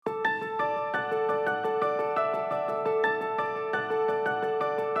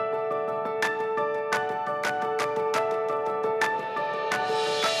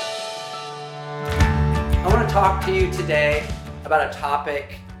to talk to you today about a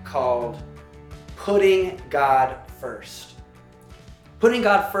topic called putting God first. Putting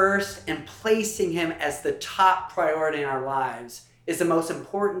God first and placing Him as the top priority in our lives is the most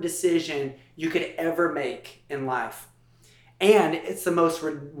important decision you could ever make in life. And it's the most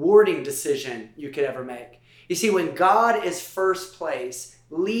rewarding decision you could ever make. You see, when God is first place,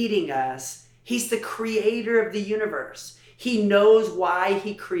 leading us, He's the creator of the universe. He knows why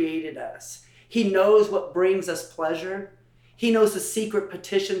He created us. He knows what brings us pleasure. He knows the secret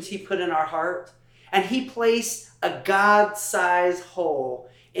petitions He put in our heart. And He placed a God-sized hole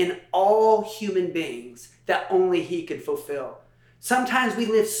in all human beings that only He could fulfill. Sometimes we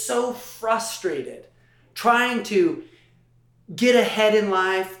live so frustrated, trying to get ahead in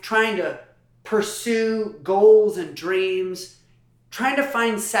life, trying to pursue goals and dreams, trying to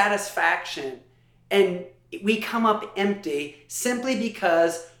find satisfaction, and we come up empty simply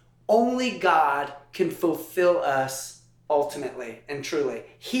because only God can fulfill us ultimately and truly.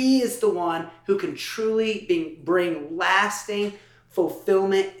 He is the one who can truly bring lasting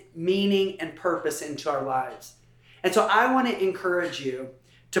fulfillment, meaning, and purpose into our lives. And so I want to encourage you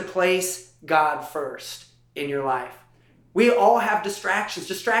to place God first in your life. We all have distractions.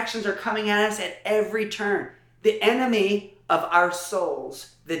 Distractions are coming at us at every turn. The enemy of our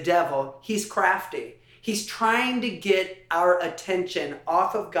souls, the devil, he's crafty. He's trying to get our attention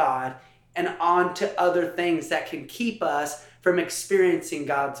off of God and onto other things that can keep us from experiencing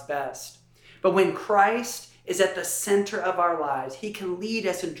God's best. But when Christ is at the center of our lives, He can lead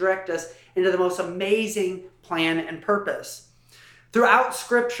us and direct us into the most amazing plan and purpose. Throughout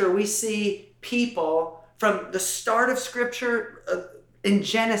Scripture, we see people from the start of Scripture in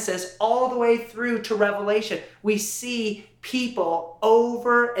Genesis all the way through to Revelation. We see people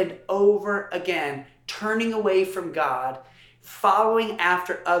over and over again turning away from God, following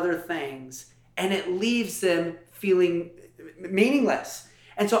after other things, and it leaves them feeling meaningless.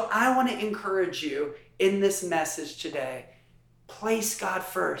 And so I want to encourage you in this message today, place God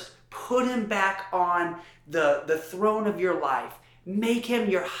first. Put Him back on the throne of your life. Make Him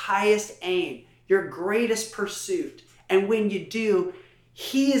your highest aim, your greatest pursuit. And when you do,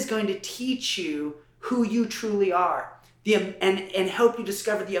 He is going to teach you who you truly are and help you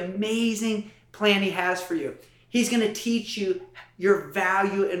discover the amazing plan He has for you. He's going to teach you your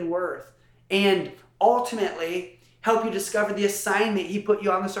value and worth and ultimately help you discover the assignment He put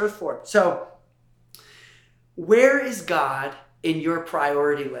you on this earth for. So, where is God in your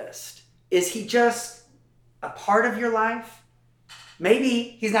priority list? Is He just a part of your life?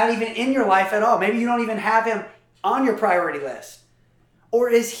 Maybe He's not even in your life at all. Maybe you don't even have Him on your priority list. Or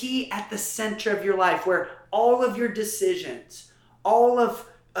is He at the center of your life where all of your decisions, all of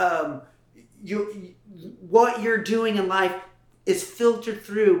what you're doing in life is filtered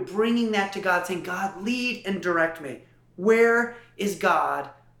through, bringing that to God, saying, God, lead and direct me. Where is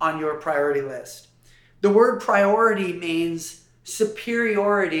God on your priority list? The word priority means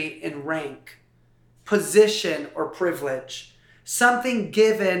superiority in rank, position, or privilege, something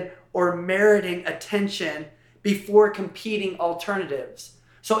given or meriting attention before competing alternatives.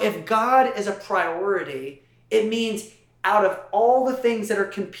 So if God is a priority, it means out of all the things that are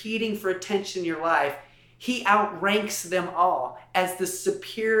competing for attention in your life, He outranks them all as the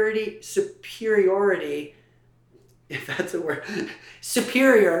superiority, if that's a word,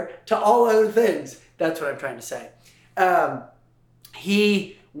 superior to all other things. That's what I'm trying to say.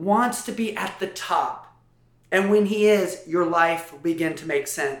 He wants to be at the top. And when He is, your life will begin to make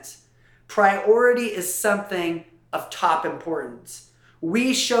sense. Priority is something of top importance.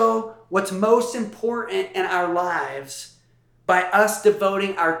 We show what's most important in our lives by us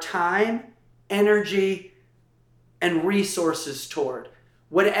devoting our time, energy, and resources toward.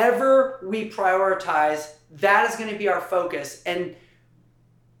 Whatever we prioritize, that is going to be our focus. And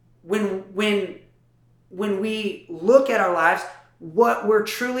when we look at our lives, what we're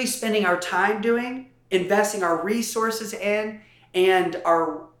truly spending our time doing, investing our resources in, and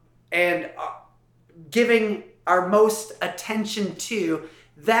giving our most attention to,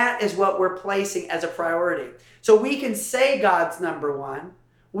 that is what we're placing as a priority. So we can say God's number one.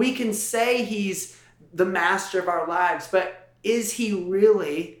 We can say He's the master of our lives, but is He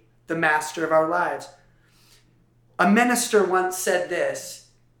really the master of our lives? A minister once said this.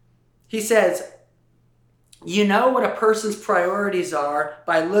 He says, you know what a person's priorities are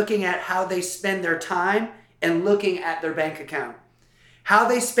by looking at how they spend their time and looking at their bank account, how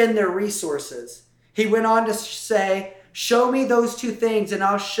they spend their resources. He went on to say, show me those two things and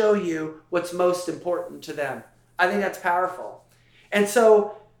I'll show you what's most important to them. I think that's powerful. And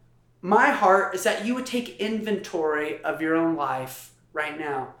so my heart is that you would take inventory of your own life right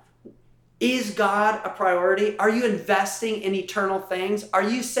now. Is God a priority? Are you investing in eternal things? Are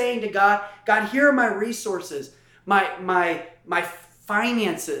you saying to God, God, here are my resources, my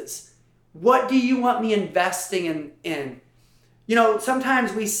finances. What do you want me investing in? You know,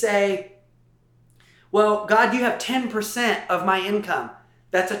 sometimes we say, well, God, you have 10% of my income.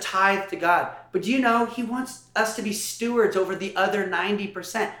 That's a tithe to God. But do you know, he wants us to be stewards over the other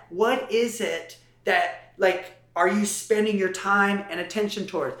 90%. What is it that, are you spending your time and attention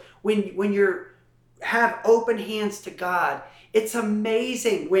towards? When you have open hands to God, it's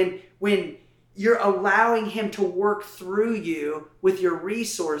amazing when you're allowing him to work through you with your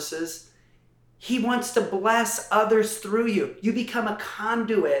resources. He wants to bless others through you. You become a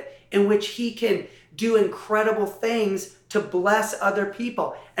conduit in which he can do incredible things to bless other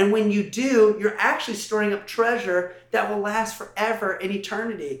people. And when you do, you're actually storing up treasure that will last forever in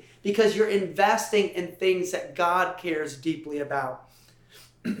eternity because you're investing in things that God cares deeply about.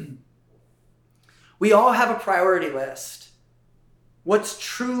 We all have a priority list. What's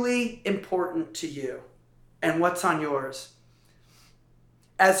truly important to you and what's on yours?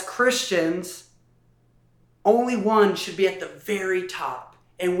 As Christians, only one should be at the very top.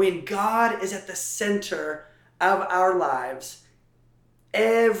 And when God is at the center of our lives,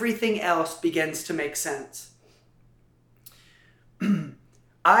 everything else begins to make sense. There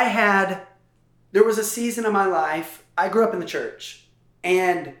was a season of my life, I grew up in the church.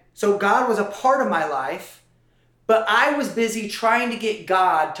 And so God was a part of my life, but I was busy trying to get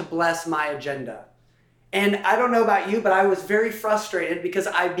God to bless my agenda. And I don't know about you, but I was very frustrated because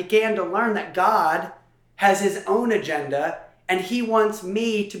I began to learn that God has his own agenda and he wants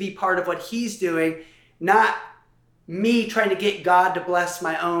me to be part of what he's doing, not me trying to get God to bless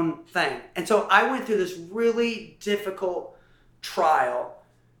my own thing. And so I went through this really difficult trial.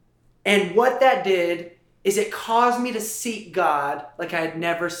 And what that did is it caused me to seek God like I had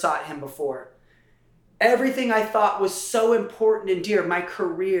never sought him before. Everything I thought was so important and dear, my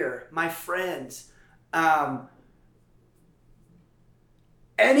career, my friends,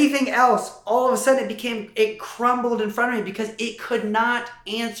 anything else, all of a sudden it crumbled in front of me because it could not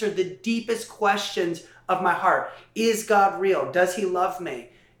answer the deepest questions of my heart. Is God real? Does he love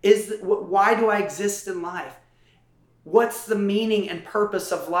me? Why do I exist in life? What's the meaning and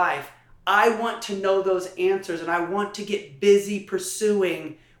purpose of life? I want to know those answers and I want to get busy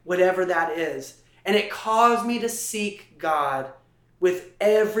pursuing whatever that is. And it caused me to seek God with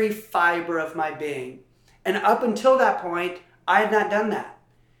every fiber of my being. And up until that point, I had not done that.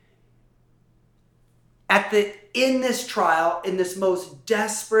 In this trial, in this most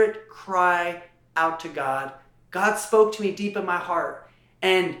desperate cry out to God, God spoke to me deep in my heart.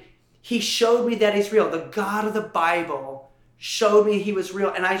 And he showed me that he's real. The God of the Bible showed me he was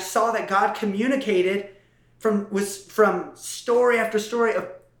real. And I saw that God communicated from story after story of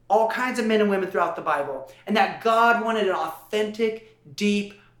all kinds of men and women throughout the Bible. And that God wanted an authentic,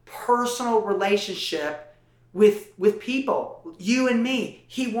 deep, personal relationship with people, you and me.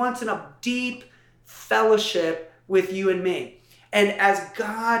 He wants a deep fellowship with you and me. And as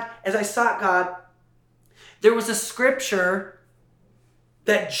I sought God, there was a scripture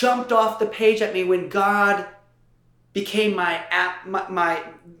that jumped off the page at me when God became my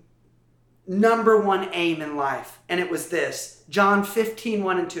number one aim in life. And it was this, John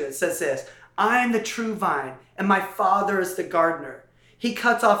 15:1-2. It says this, I am the true vine and my Father is the gardener. He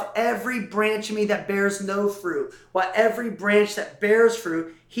cuts off every branch in me that bears no fruit, while every branch that bears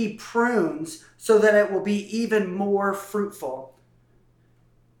fruit, he prunes so that it will be even more fruitful.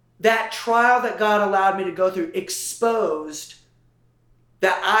 That trial that God allowed me to go through exposed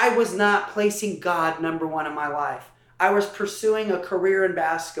that I was not placing God number one in my life. I was pursuing a career in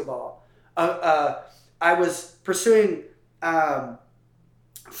basketball. I was pursuing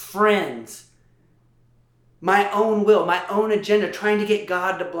friends, my own will, my own agenda, trying to get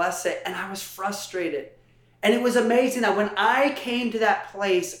God to bless it. And I was frustrated. And it was amazing that when I came to that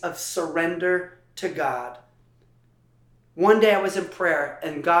place of surrender to God, one day I was in prayer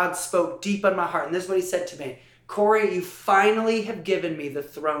and God spoke deep in my heart. And this is what he said to me, Corey, you finally have given me the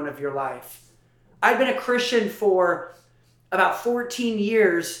throne of your life. I'd been a Christian for about 14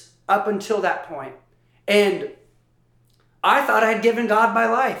 years up until that point. And I thought I had given God my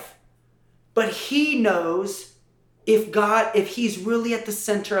life. But he knows if he's really at the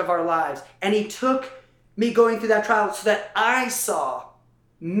center of our lives. And he took me going through that trial so that I saw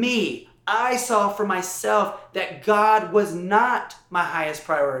for myself that God was not my highest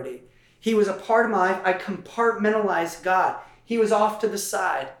priority. He was a part of my life. I compartmentalized God. He was off to the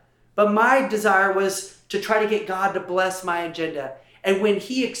side. But my desire was to try to get God to bless my agenda. And when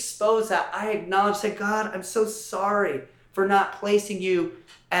he exposed that, I acknowledged that, God, I'm so sorry for not placing you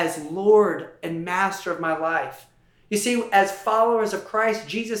as Lord and Master of my life. You see, as followers of Christ,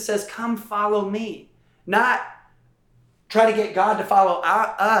 Jesus says, come follow me. Not try to get God to follow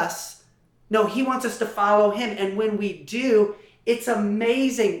us. No, he wants us to follow him. And when we do, it's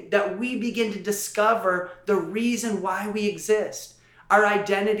amazing that we begin to discover the reason why we exist, our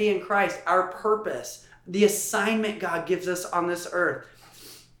identity in Christ, our purpose, the assignment God gives us on this earth.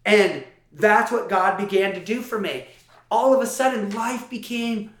 And that's what God began to do for me. All of a sudden, life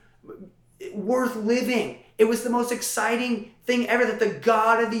became worth living. It was the most exciting thing ever that the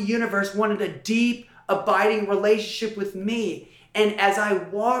God of the universe wanted a deep, abiding relationship with me. And as I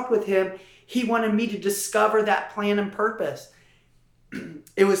walked with him, he wanted me to discover that plan and purpose.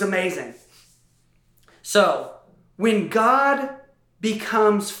 It was amazing. So when God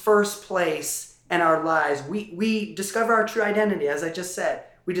becomes first place in our lives, we discover our true identity, as I just said.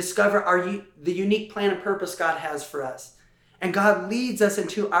 We discover the unique plan and purpose God has for us. And God leads us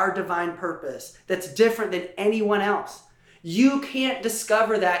into our divine purpose that's different than anyone else. You can't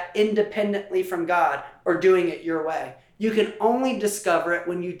discover that independently from God or doing it your way. You can only discover it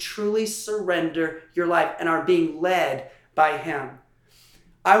when you truly surrender your life and are being led by him.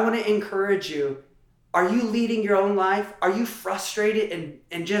 I want to encourage you. Are you leading your own life? Are you frustrated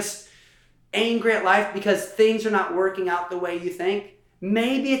and just angry at life because things are not working out the way you think?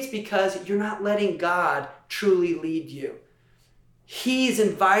 Maybe it's because you're not letting God truly lead you. He's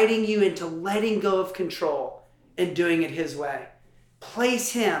inviting you into letting go of control and doing it his way.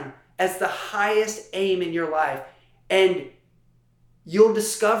 Place him as the highest aim in your life, and you'll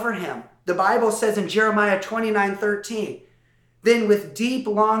discover him. The Bible says in Jeremiah 29:13, then with deep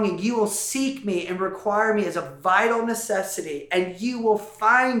longing you will seek me and require me as a vital necessity, and you will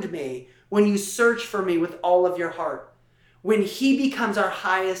find me when you search for me with all of your heart. When he becomes our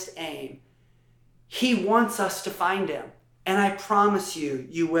highest aim, he wants us to find him. And I promise you,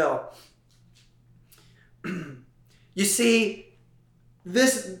 you will. You see,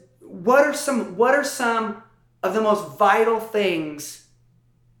 what are some of the most vital things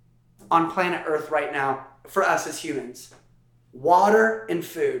on planet Earth right now for us as humans? Water and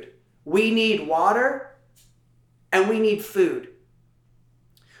food. We need water and we need food.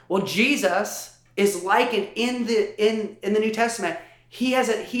 Well, Jesus is likened in the New Testament. He has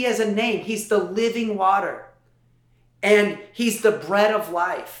a name. He's the living water. And he's the bread of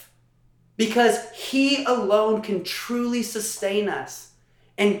life. Because he alone can truly sustain us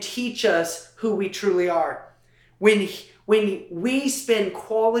and teach us who we truly are. When we spend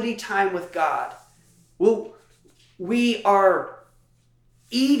quality time with God, we are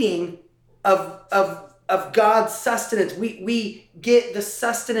eating of God's sustenance. We get the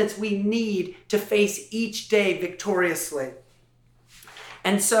sustenance we need to face each day victoriously.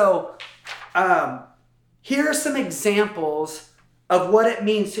 And so here are some examples of what it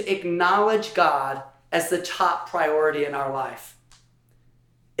means to acknowledge God as the top priority in our life.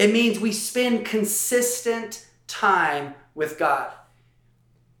 It means we spend consistent time with God.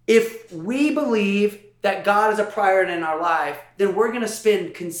 If we believe that God is a priority in our life, then we're going to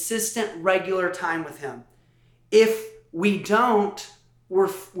spend consistent, regular time with him. If we don't, we're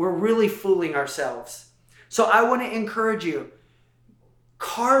really fooling ourselves. So I want to encourage you,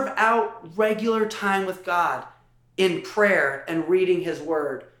 carve out regular time with God in prayer and reading his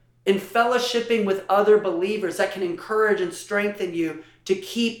word, in fellowshipping with other believers that can encourage and strengthen you to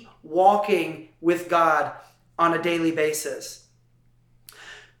keep walking with God on a daily basis.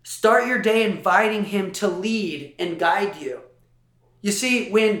 Start your day inviting him to lead and guide you. You see,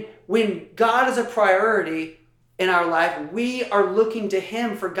 when God is a priority in our life, we are looking to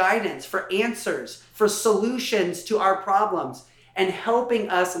him for guidance, for answers, for solutions to our problems, and helping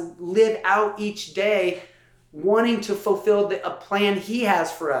us live out each day wanting to fulfill a plan he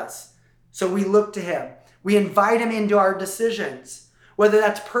has for us. So we look to him. We invite him into our decisions, whether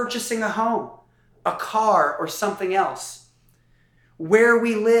that's purchasing a home, a car, or something else. Where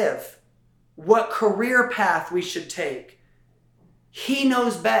we live, what career path we should take. He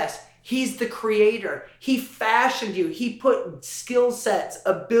knows best. He's the creator. He fashioned you. He put skill sets,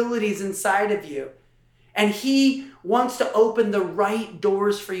 abilities inside of you. And he wants to open the right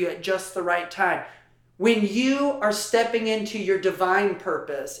doors for you at just the right time. When you are stepping into your divine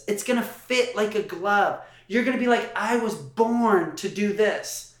purpose, it's going to fit like a glove. You're going to be like, I was born to do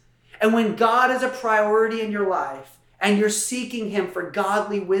this. And when God is a priority in your life and you're seeking him for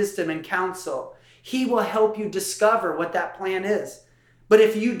godly wisdom and counsel, he will help you discover what that plan is. But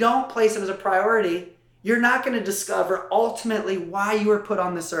if you don't place him as a priority, you're not going to discover ultimately why you were put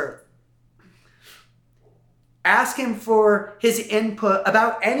on this earth. Ask him for his input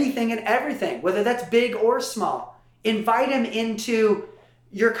about anything and everything, whether that's big or small. Invite him into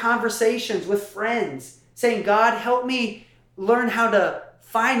your conversations with friends, saying, God, help me learn how to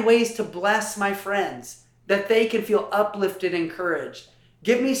find ways to bless my friends, that they can feel uplifted and encouraged.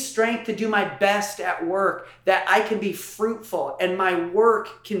 Give me strength to do my best at work, that I can be fruitful and my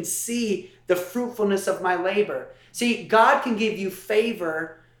work can see the fruitfulness of my labor. See, God can give you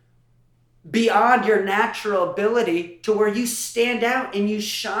favor beyond your natural ability to where you stand out and you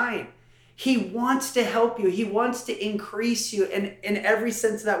shine. He wants to help you. He wants to increase you in every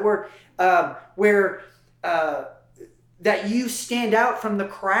sense of that word, that you stand out from the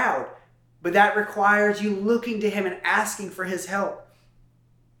crowd. But that requires you looking to him and asking for his help.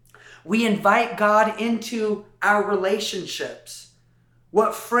 We invite God into our relationships.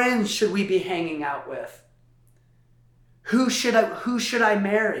 What friends should we be hanging out with? Who should I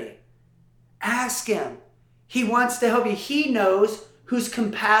marry? Ask him. He wants to help you. He knows who's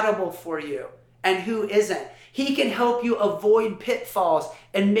compatible for you and who isn't. He can help you avoid pitfalls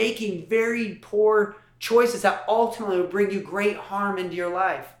and making very poor choices that ultimately will bring you great harm into your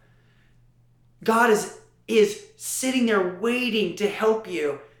life. God is sitting there waiting to help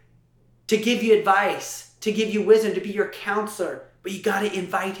you, to give you advice, to give you wisdom, to be your counselor. But you got to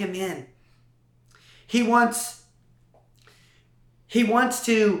invite him in. He wants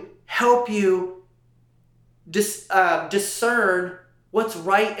to help you discern what's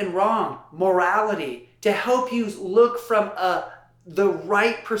right and wrong, morality, to help you look from the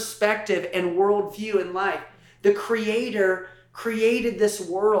right perspective and worldview in life. The Creator created this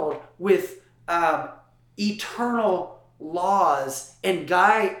world with eternal laws and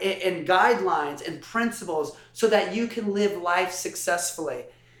guidelines and principles so that you can live life successfully.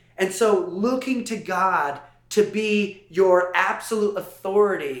 And so looking to God to be your absolute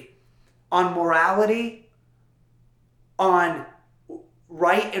authority on morality, on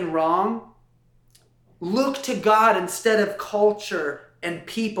right and wrong, look to God instead of culture and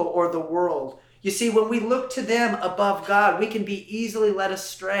people or the world. You see, when we look to them above God, we can be easily led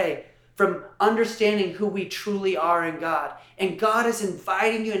astray from understanding who we truly are in God. And God is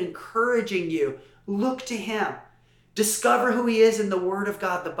inviting you and encouraging you. Look to him. Discover who he is in the Word of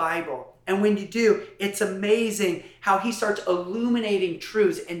God, the Bible. And when you do, it's amazing how he starts illuminating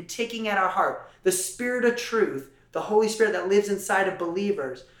truths and ticking at our heart. The Spirit of truth, the Holy Spirit that lives inside of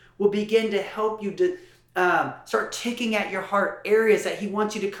believers, will begin to help you to start ticking at your heart areas that he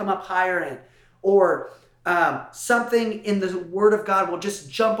wants you to come up higher in. Or something in the Word of God will just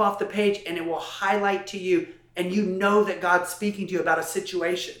jump off the page and it will highlight to you, and you know that God's speaking to you about a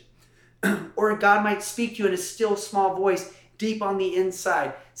situation. Or God might speak to you in a still small voice deep on the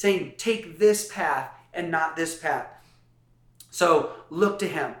inside, saying, take this path and not this path. So look to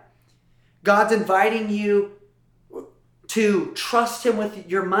him. God's inviting you to trust him with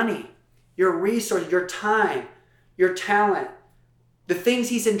your money, your resources, your time, your talent, the things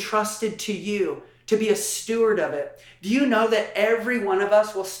he's entrusted to you, to be a steward of it. Do you know that every one of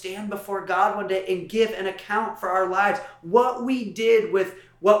us will stand before God one day and give an account for our lives, what we did with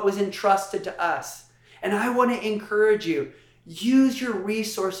what was entrusted to us? And I want to encourage you, use your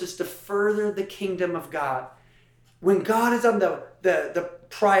resources to further the kingdom of God. When God is on the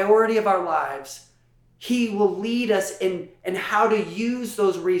priority of our lives, he will lead us in how to use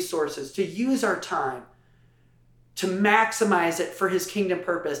those resources, to use our time, to maximize it for his kingdom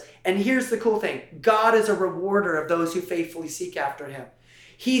purpose. And here's the cool thing. God is a rewarder of those who faithfully seek after him.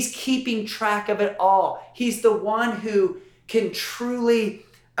 He's keeping track of it all. He's the one who can truly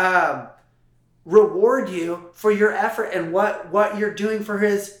reward you for your effort and what you're doing for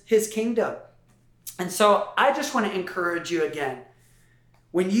his kingdom. And so I just want to encourage you again.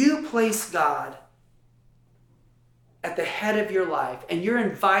 When you place God at the head of your life and you're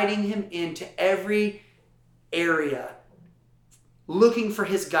inviting him into every area, looking for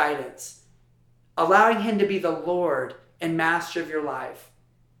his guidance, allowing him to be the Lord and master of your life,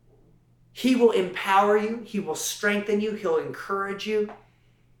 he will empower you, he will strengthen you, he'll encourage you,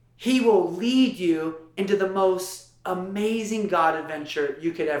 he will lead you into the most amazing God adventure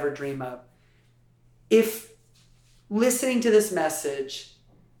you could ever dream of. If listening to this message,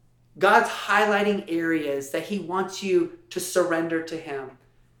 God's highlighting areas that he wants you to surrender to him,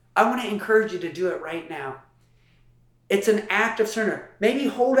 I want to encourage you to do it right now. It's an act of surrender. Maybe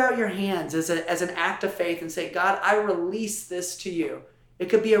hold out your hands as an act of faith and say, God, I release this to you. It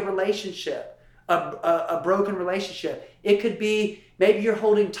could be a relationship, a broken relationship. It could be maybe you're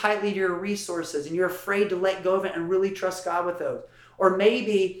holding tightly to your resources and you're afraid to let go of it and really trust God with those. Or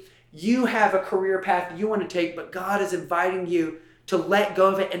maybe you have a career path you want to take, but God is inviting you to let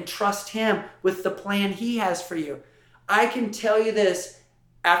go of it and trust him with the plan he has for you. I can tell you this,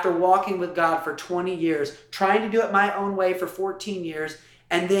 after walking with God for 20 years, trying to do it my own way for 14 years,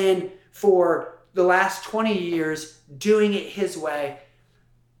 and then for the last 20 years doing it his way.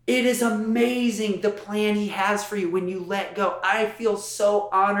 It is amazing the plan he has for you when you let go. I feel so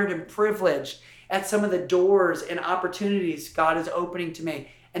honored and privileged at some of the doors and opportunities God is opening to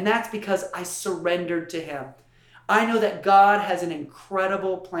me. And that's because I surrendered to him. I know that God has an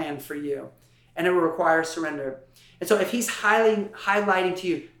incredible plan for you, and it will require surrender. And so if he's highlighting to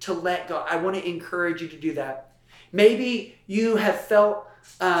you to let go, I want to encourage you to do that. Maybe you have felt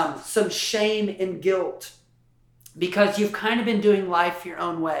some shame and guilt because you've kind of been doing life your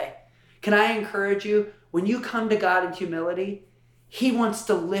own way. Can I encourage you, when you come to God in humility, he wants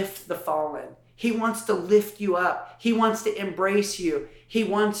to lift the fallen. He wants to lift you up. He wants to embrace you. He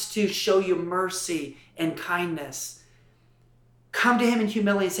wants to show you mercy and kindness. Come to him in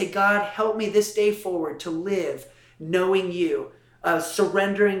humility and say, God, help me this day forward to live knowing you,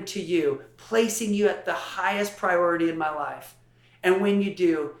 surrendering to you, placing you at the highest priority in my life. And when you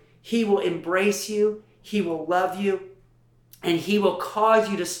do, he will embrace you, he will love you, and he will cause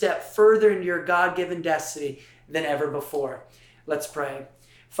you to step further into your God-given destiny than ever before. Let's pray.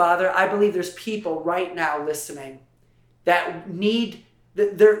 Father, I believe there's people right now listening that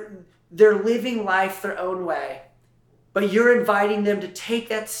they're living life their own way, but you're inviting them to take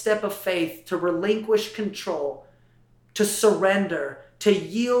that step of faith, to relinquish control, to surrender, to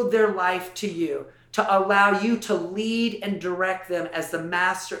yield their life to you, to allow you to lead and direct them as the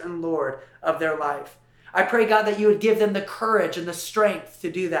master and Lord of their life. I pray, God, that you would give them the courage and the strength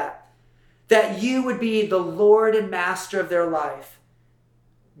to do that, that you would be the Lord and master of their life,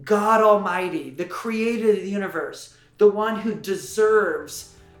 God Almighty, the creator of the universe, the one who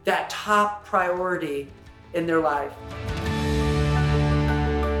deserves that top priority in their life.